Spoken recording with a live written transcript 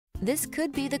This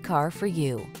could be the car for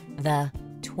you. The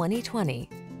 2020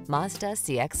 Mazda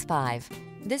CX-5.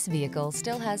 This vehicle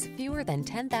still has fewer than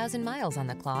 10,000 miles on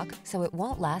the clock, so it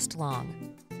won't last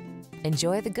long.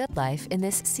 Enjoy the good life in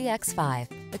this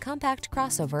CX-5, the compact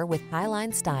crossover with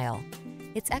highline style.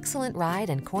 Its excellent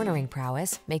ride and cornering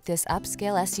prowess make this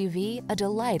upscale SUV a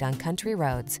delight on country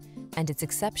roads, and its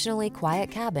exceptionally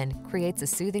quiet cabin creates a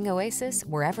soothing oasis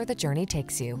wherever the journey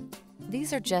takes you.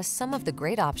 These are just some of the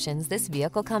great options this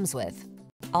vehicle comes with: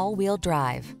 all-wheel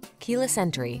drive, keyless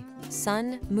entry,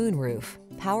 sun, moonroof,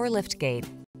 power liftgate,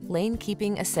 lane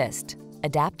keeping assist,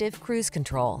 adaptive cruise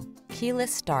control,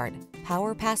 keyless start,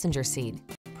 power passenger seat,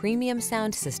 premium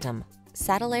sound system,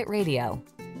 satellite radio.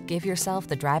 Give yourself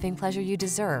the driving pleasure you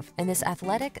deserve in this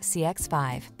athletic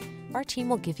CX-5. Our team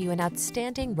will give you an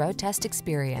outstanding road test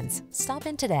experience. Stop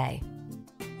in today.